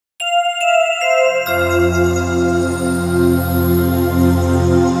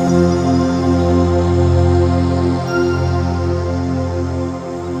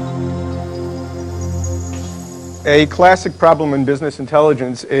a classic problem in business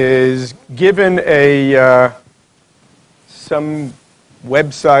intelligence is given some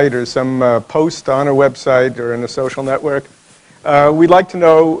website or some post on a website or in a social network, we'd like to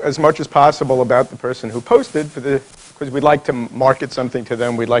know as much as possible about the person who posted because we'd like to market something to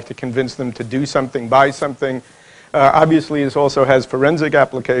them. We'd like to convince them to do something, buy something. Obviously, this also has forensic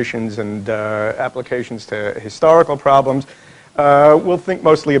applications and applications to historical problems. We'll think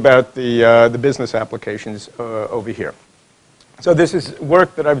mostly about the business applications over here. So this is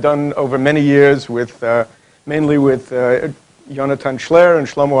work that I've done over many years with mainly with Yonatan Schler and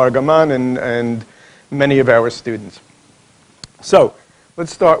Shlomo Argaman and many of our students. So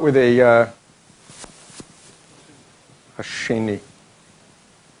let's start with a sheni.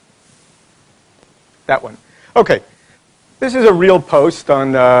 That one. Okay. This is a real post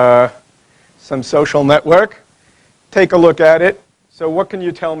on some social network. Take a look at it. So what can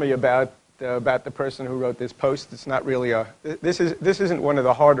you tell me about the person who wrote this post? It's not really this isn't one of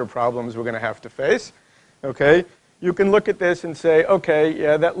the harder problems we're going to have to face. Okay? You can look at this and say, okay,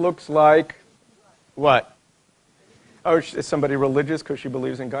 yeah, that looks like what? Oh, is somebody religious because she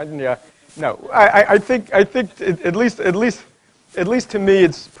believes in God? Yeah. No. I think at least to me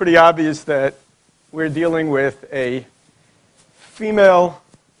it's pretty obvious that we're dealing with a female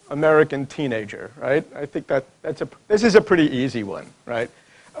American teenager, right? I think this is a pretty easy one, right?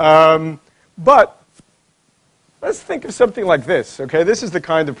 But let's think of something like this, okay? This is the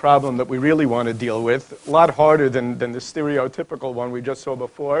kind of problem that we really want to deal with, a lot harder than the stereotypical one we just saw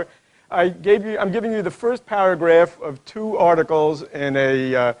before. I'm giving you the first paragraph of two articles in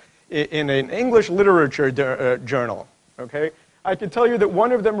an English literature journal, okay? I can tell you that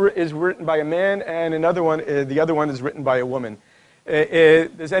one of them is written by a man and the other one is written by a woman.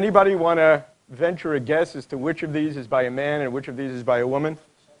 Does anybody want to venture a guess as to which of these is by a man and which of these is by a woman?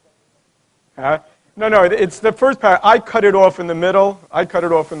 Huh? No, it's the first part. I cut it off in the middle.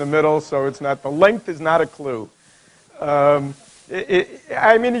 So it's not, the length is not a clue. I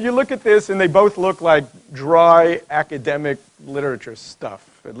mean, you look at this and they both look like dry academic literature stuff.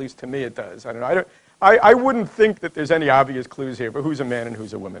 At least to me it does. I don't know. I wouldn't think that there's any obvious clues here, but who's a man and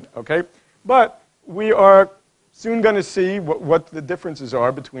who's a woman, okay? But we are soon going to see what the differences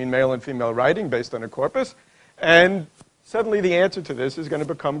are between male and female writing based on a corpus, and suddenly the answer to this is going to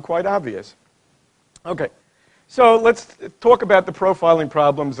become quite obvious. Okay, so let's talk about the profiling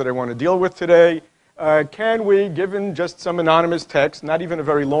problems that I want to deal with today. Can we, given just some anonymous text, not even a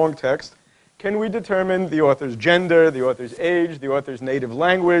very long text, can we determine the author's gender, the author's age, the author's native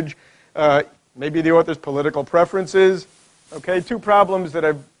language, maybe the author's political preferences? Okay, two problems that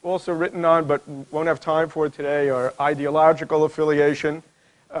I've also written on but won't have time for today are ideological affiliation,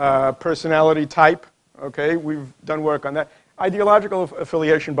 personality type. Okay, we've done work on that. Ideological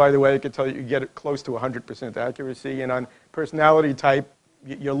affiliation, by the way, I could tell you get it close to 100% accuracy, and on personality type,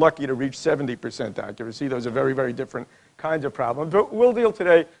 you're lucky to reach 70% accuracy. Those are very, very different kinds of problems. But we'll deal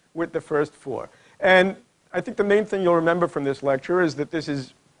today with the first four. And I think the main thing you'll remember from this lecture is that this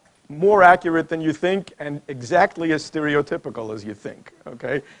is more accurate than you think and exactly as stereotypical as you think,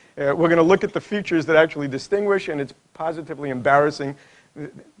 okay? We're going to look at the features that actually distinguish, and it's positively embarrassing.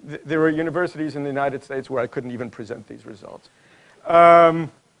 There are universities in the United States where I couldn't even present these results.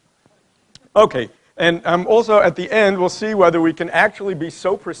 Okay, and also at the end, we'll see whether we can actually be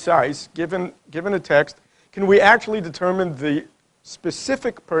so precise, given a text, can we actually determine the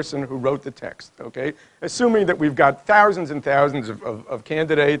specific person who wrote the text, okay? Assuming that we've got thousands and thousands of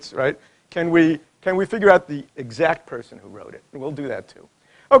candidates, right? Can we figure out the exact person who wrote it? And we'll do that too.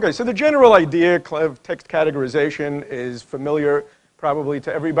 Okay, so the general idea of text categorization is familiar probably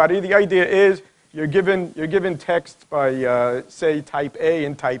to everybody. The idea is you're given text by, say, type A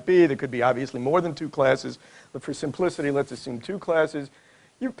and type B. There could be obviously more than two classes, but for simplicity, let's assume two classes.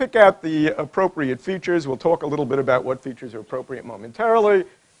 You pick out the appropriate features. We'll talk a little bit about what features are appropriate momentarily.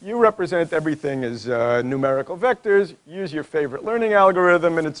 You represent everything as numerical vectors. Use your favorite learning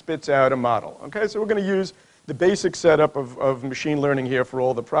algorithm, and it spits out a model. Okay, so we're going to use the basic setup of machine learning here for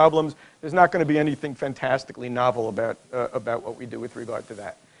all the problems. There's not going to be anything fantastically novel about what we do with regard to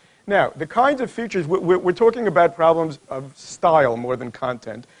that. Now, the kinds of features, we're talking about problems of style more than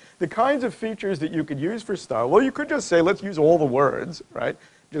content. The kinds of features that you could use for style, well, you could just say, let's use all the words, right?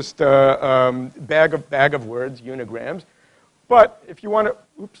 Just bag of words, unigrams. But if you want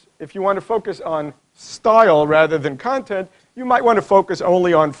to focus on style rather than content, you might want to focus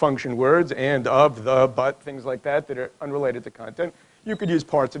only on function words and of, the, but, things like that that are unrelated to content. You could use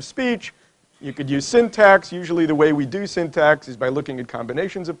parts of speech. You could use syntax. Usually the way we do syntax is by looking at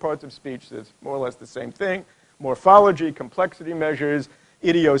combinations of parts of speech. That's more or less the same thing. Morphology, complexity measures,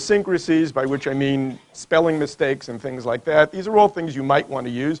 idiosyncrasies, by which I mean spelling mistakes and things like that. These are all things you might want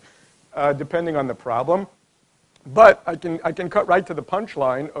to use, depending on the problem. But I can cut right to the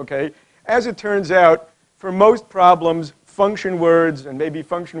punchline, okay? As it turns out, for most problems, function words and maybe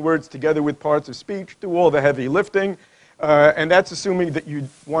function words together with parts of speech do all the heavy lifting. And that's assuming that you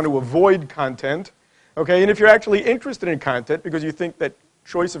want to avoid content. Okay, and if you're actually interested in content because you think that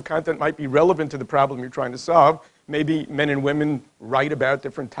choice of content might be relevant to the problem you're trying to solve, maybe men and women write about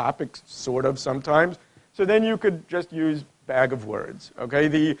different topics, sort of, sometimes. So then you could just use bag of words.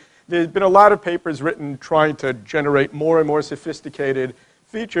 Okay, there's been a lot of papers written trying to generate more and more sophisticated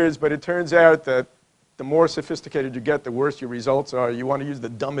features, but it turns out that the more sophisticated you get, the worse your results are. You want to use the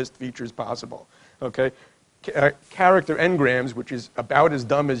dumbest features possible. Okay, character engrams, which is about as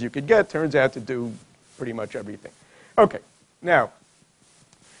dumb as you could get, turns out to do pretty much everything. Okay, now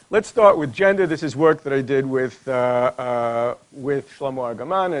let's start with gender. This is work that I did with Shlomo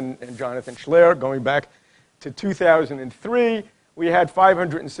Argaman and Jonathan Schler going back to 2003. We had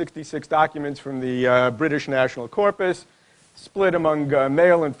 566 documents from the British National Corpus, split among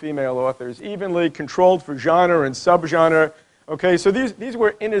male and female authors evenly, controlled for genre and subgenre. Okay, so these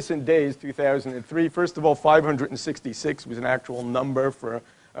were innocent days, 2003. First of all, 566 was an actual number for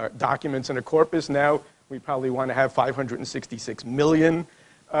documents in a corpus. Now we probably want to have 566 million.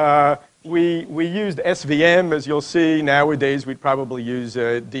 We used SVM, as you'll see. Nowadays, we'd probably use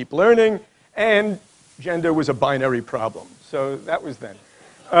deep learning. And gender was a binary problem. So that was then.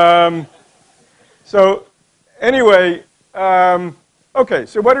 So anyway, okay,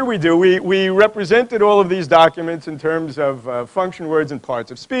 so what did we do? We represented all of these documents in terms of function words and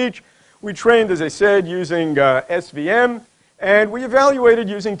parts of speech. We trained, as I said, using SVM. And we evaluated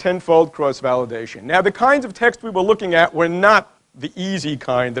using tenfold cross-validation. Now, the kinds of text we were looking at were not the easy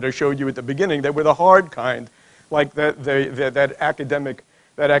kind that I showed you at the beginning. They were the hard kind, like that academic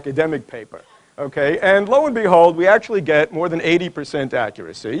paper. Okay, and lo and behold, we actually get more than 80%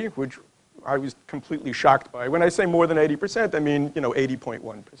 accuracy, which I was completely shocked by. When I say more than 80%, I mean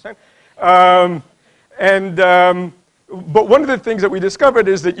 80.1%. But one of the things that we discovered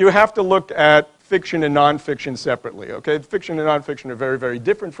is that you have to look at fiction and nonfiction separately. Okay, fiction and nonfiction are very, very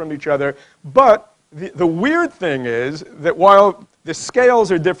different from each other. But the weird thing is that while the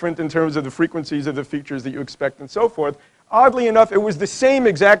scales are different in terms of the frequencies of the features that you expect and so forth, oddly enough, it was the same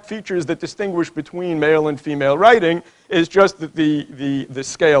exact features that distinguish between male and female writing. It's just that the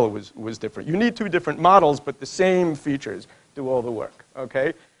scale was different. You need two different models, but the same features do all the work.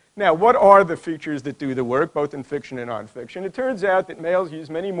 Okay. Now, what are the features that do the work, both in fiction and nonfiction? It turns out that males use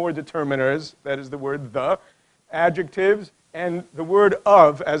many more determiners, that is the word the, adjectives, and the word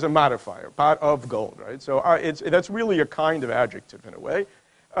of as a modifier, pot of gold, right? So that's really a kind of adjective in a way.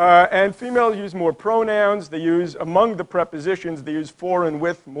 And females use more pronouns. They use, among the prepositions, they use for and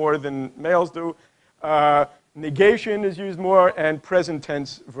with more than males do. Negation is used more, and present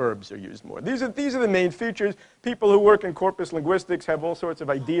tense verbs are used more. These are the main features. People who work in corpus linguistics have all sorts of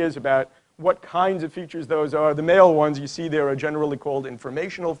ideas about what kinds of features those are. The male ones you see there are generally called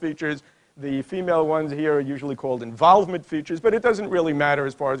informational features. The female ones here are usually called involvement features, but it doesn't really matter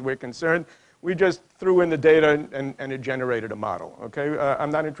as far as we're concerned. We just threw in the data and it generated a model. Okay?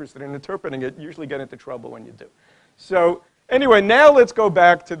 I'm not interested in interpreting it. You usually get into trouble when you do. So anyway, now let's go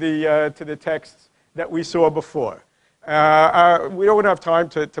back to the texts that we saw before. We don't have time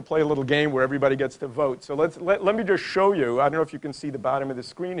to play a little game where everybody gets to vote. So let me just show you. I don't know if you can see the bottom of the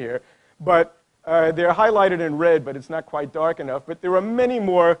screen here, but they're highlighted in red, but it's not quite dark enough. But there are many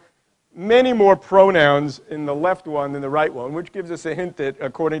more pronouns in the left one than the right one, which gives us a hint that,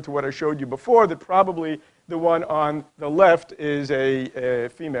 according to what I showed you before, that probably the one on the left is a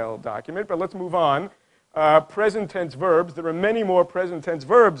female document. But let's move on. Present tense verbs. There are many more present tense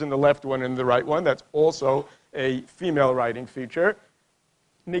verbs in the left one and the right one. That's also a female writing feature.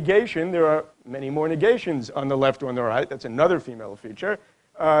 Negation. There are many more negations on the left one and the right. That's another female feature.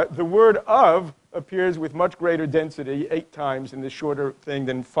 The word of appears with much greater density, 8 times in this shorter thing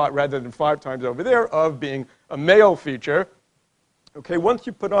than rather than 5 times over there, of being a male feature. Okay, once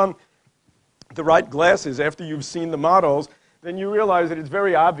you put on the right glasses after you've seen the models, then you realize that it's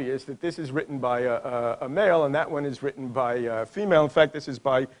very obvious that this is written by a male and that one is written by a female. In fact, this is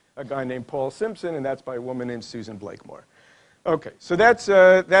by a guy named Paul Simpson, and that's by a woman named Susan Blakemore. Okay, so that's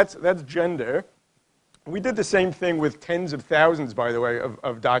gender. We did the same thing with tens of thousands, by the way,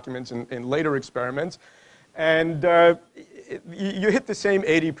 of documents in later experiments. And you hit the same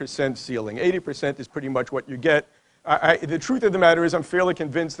 80% ceiling. 80% is pretty much what you get. The truth of the matter is I'm fairly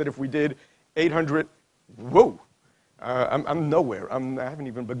convinced that if we did 800, whoa, I'm nowhere. I haven't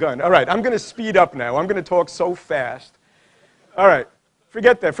even begun. All right, I'm going to speed up now. I'm going to talk so fast. All right.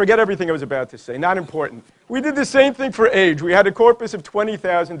 Forget that. Forget everything I was about to say. Not important. We did the same thing for age. We had a corpus of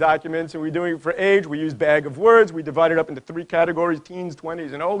 20,000 documents, and we're doing it for age. We used bag of words. We divided it up into 3 categories, teens,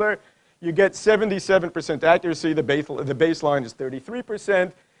 20s, and older. You get 77% accuracy. The baseline is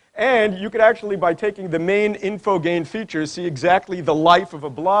 33%. And you could actually, by taking the main info gain features, see exactly the life of a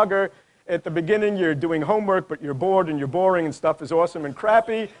blogger. At the beginning, you're doing homework, but you're bored and you're boring and stuff is awesome and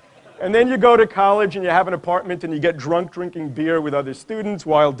crappy. And then you go to college and you have an apartment and you get drunk drinking beer with other students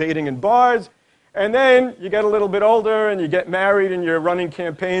while dating in bars. And then you get a little bit older and you get married and you're running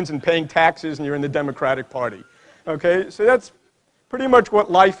campaigns and paying taxes and you're in the Democratic Party. Okay, so that's pretty much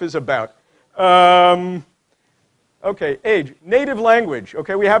what life is about. Okay, age. Native language.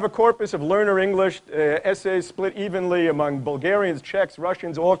 Okay, we have a corpus of learner English, essays split evenly among Bulgarians, Czechs,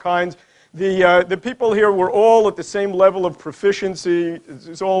 Russians, all kinds. The people here were all at the same level of proficiency.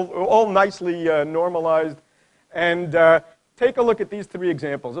 It's all nicely normalized. And take a look at these 3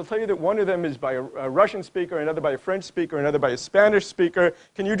 examples. I'll tell you that one of them is by a Russian speaker, another by a French speaker, another by a Spanish speaker.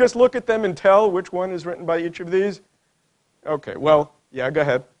 Can you just look at them and tell which one is written by each of these? Okay, well, yeah, go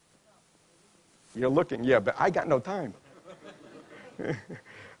ahead. You're looking, yeah, but I got no time.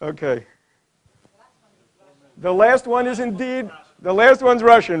 Okay. The last one is indeed, the last one's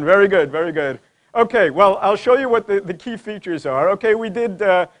Russian. Very good, very good. Okay, well, I'll show you what the key features are. Okay, we did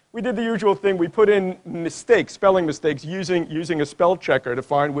the usual thing. We put in mistakes, spelling mistakes, using a spell checker to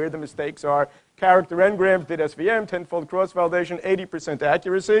find where the mistakes are. Character engrams, did SVM, 10-fold cross-validation, 80%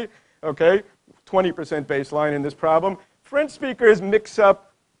 accuracy. Okay, 20% baseline in this problem. French speakers mix up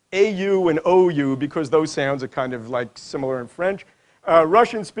AU and OU because those sounds are kind of like similar in French.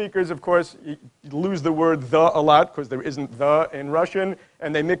 Russian speakers, of course, you lose the word the a lot because there isn't the in Russian,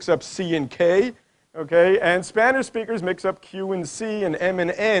 and they mix up C and K, okay? And Spanish speakers mix up Q and C and M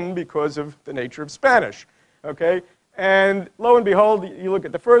and N because of the nature of Spanish, okay? And lo and behold, you look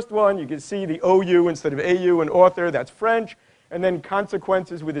at the first one, you can see the OU instead of AU, and author, that's French, and then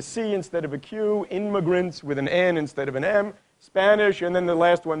consequences with a C instead of a Q, immigrants with an N instead of an M, Spanish, and then the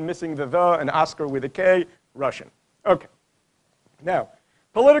last one missing the and Oscar with a K, Russian. Okay. Now,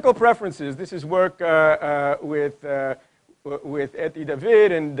 political preferences. This is work with Eti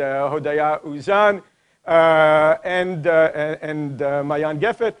David and Hodaya Uzan and Mayan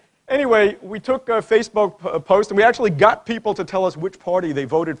Geffen. Anyway, we took a Facebook post and we actually got people to tell us which party they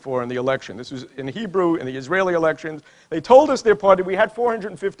voted for in the election. This was in Hebrew in the Israeli elections. They told us their party. We had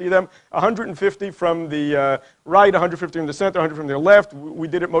 450 of them, 150 from the right, 150 from the center, 100 from the left. We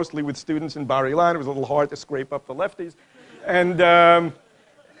did it mostly with students in Bar-Ilan. It was a little hard to scrape up the lefties. And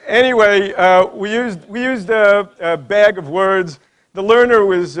anyway, we used a bag of words. The learner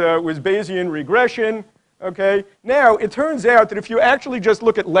was Bayesian regression. Okay. Now, it turns out that if you actually just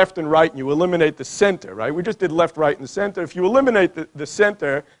look at left and right and you eliminate the center, right? We just did left, right, and center. If you eliminate the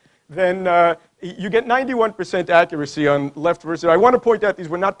center, then you get 91% accuracy on left versus right. I want to point out these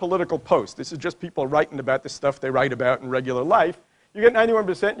were not political posts. This is just people writing about the stuff they write about in regular life. You get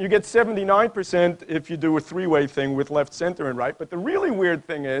 91%. You get 79% if you do a 3-way thing with left, center, and right. But the really weird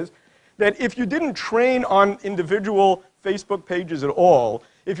thing is that if you didn't train on individual Facebook pages at all,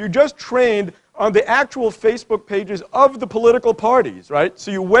 if you just trained on the actual Facebook pages of the political parties, right?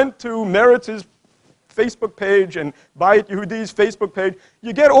 So you went to Meritz's Facebook page and Bayit Yehudi's Facebook page,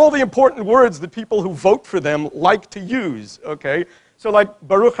 you get all the important words that people who vote for them like to use, okay? So like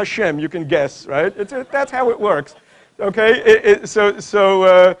Baruch Hashem, you can guess, right? That's how it works, okay? So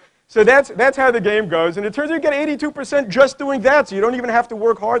that's how the game goes. And it turns out you get 82% just doing that, so you don't even have to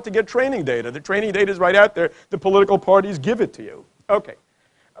work hard to get training data. The training data is right out there. The political parties give it to you. Okay.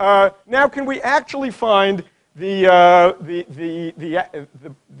 Now, can we actually find the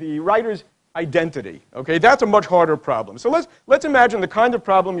writer's identity? Okay, that's a much harder problem. So let's imagine the kind of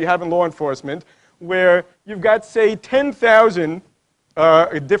problem you have in law enforcement where you've got, say, 10,000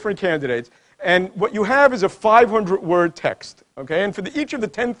 different candidates, and what you have is a 500-word text. Okay, and for each of the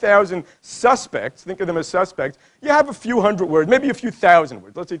 10,000 suspects, think of them as suspects, you have a few hundred words, maybe a few thousand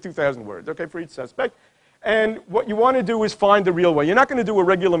words. Let's say 2,000 words. Okay, for each suspect. And what you want to do is find the real way. You're not going to do a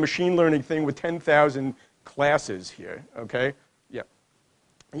regular machine learning thing with 10,000 classes here, okay? Yeah.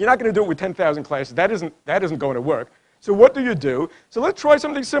 You're not going to do it with 10,000 classes. That isn't going to work. So what do? So let's try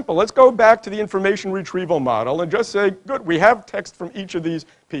something simple. Let's go back to the information retrieval model and just say, good, we have text from each of these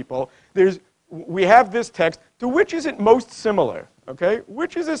people. We have this text. To which is it most similar, okay?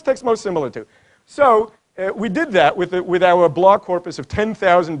 Which is this text most similar to? So we did that with our blog corpus of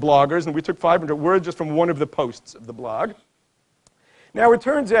 10,000 bloggers, and we took 500 words just from one of the posts of the blog. Now, it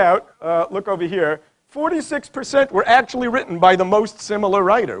turns out, look over here, 46% were actually written by the most similar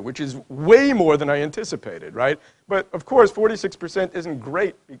writer, which is way more than I anticipated, right? But of course, 46% isn't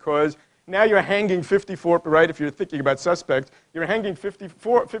great because now you're hanging 54%, right? If you're thinking about suspects, you're hanging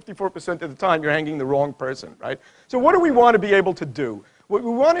 54% of the time, you're hanging the wrong person, right? So what do we want to be able to do? What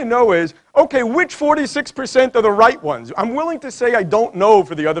we want to know is, okay, which 46% are the right ones? I'm willing to say I don't know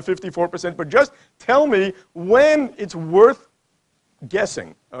for the other 54%, but just tell me when it's worth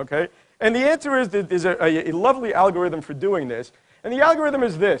guessing, okay? And the answer is that there's a lovely algorithm for doing this. And the algorithm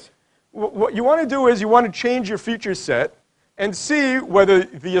is this. What you want to do is you want to change your feature set and see whether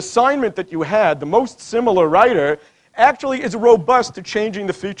the assignment that you had, the most similar writer, actually is robust to changing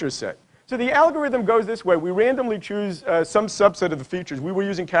the feature set. So the algorithm goes this way. We randomly choose some subset of the features. We were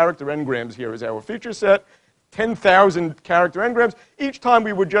using character n-grams here as our feature set, 10,000 character n-grams. Each time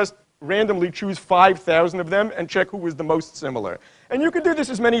we would just randomly choose 5,000 of them and check who was the most similar. And you can do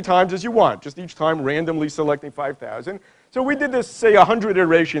this as many times as you want, just each time randomly selecting 5,000. So we did this, say, 100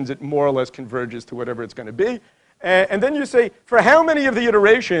 iterations. It more or less converges to whatever it's going to be. And then you say, for how many of the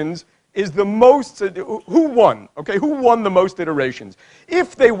iterations is the most, who won? Okay, who won the most iterations?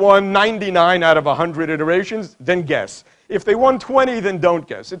 If they won 99 out of 100 iterations, then guess. If they won 20, then don't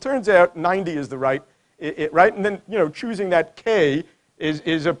guess. It turns out 90 is the right, right? And then, choosing that K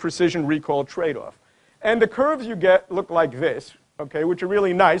is a precision recall trade-off. And the curves you get look like this, okay, which are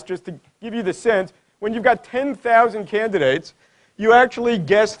really nice, just to give you the sense. When you've got 10,000 candidates, you actually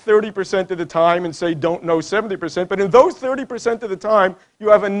guess 30% of the time and say don't know 70%. But in those 30% of the time, you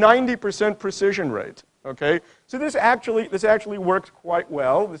have a 90% precision rate, okay? So this actually works quite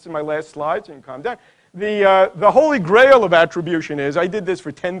well. This is my last slide, so you can calm down. The holy grail of attribution is, I did this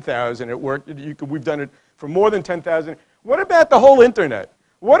for 10,000. It worked. We've done it for more than 10,000. What about the whole internet?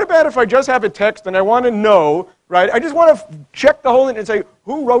 What about if I just have a text and I want to know, right? I just want to check the whole internet and say,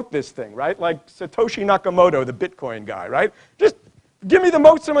 who wrote this thing, right? Like Satoshi Nakamoto, the Bitcoin guy, right? Just give me the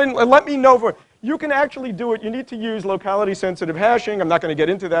most and let me know. You can actually do it. You need to use locality-sensitive hashing. I'm not going to get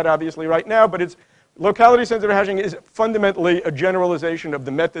into that, obviously, right now, but locality-sensitive hashing is fundamentally a generalization of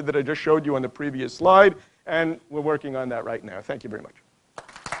the method that I just showed you on the previous slide, and we're working on that right now. Thank you very much.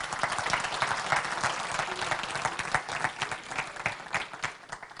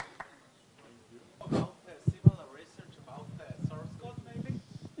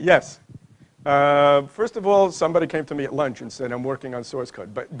 Yes. First of all, somebody came to me at lunch and said, I'm working on source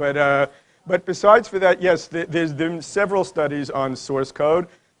code. But besides for that, yes, there's been several studies on source code,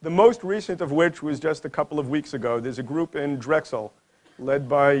 the most recent of which was just a couple of weeks ago. There's a group in Drexel led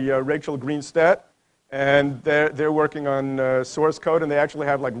by Rachel Greenstadt, and they're working on source code, and they actually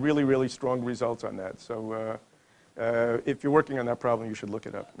have like really, really strong results on that. So if you're working on that problem, you should look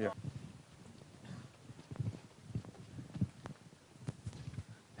it up. Yeah.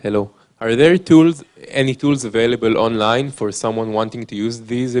 Hello. Are there any tools available online for someone wanting to use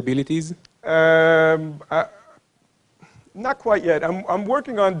these abilities? Not quite yet. I'm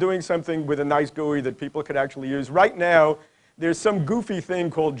working on doing something with a nice GUI that people could actually use. Right now, there's some goofy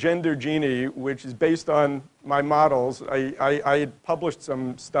thing called Gender Genie, which is based on my models. I had published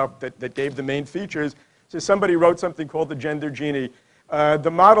some stuff that gave the main features. So somebody wrote something called the Gender Genie.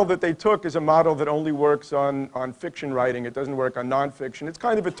 The model that they took is a model that only works on fiction writing. It doesn't work on nonfiction. It's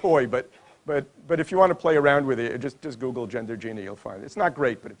kind of a toy, but if you want to play around with it, just Google Gender Genie. You'll find it. It's not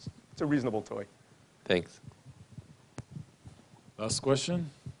great, but it's a reasonable toy. Thanks. Last question.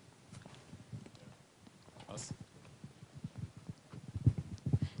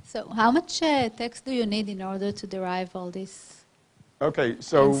 So how much text do you need in order to derive all these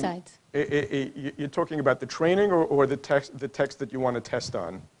insights? You're talking about the training or the text that you want to test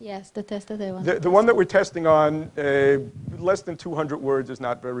on? Yes, the test that I want. The one that we're testing on, less than 200 words is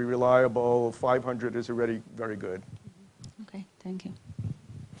not very reliable. 500 is already very good. Okay, thank you.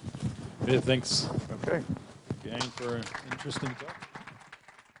 Yeah, thanks. Okay. Gang for an interesting talk.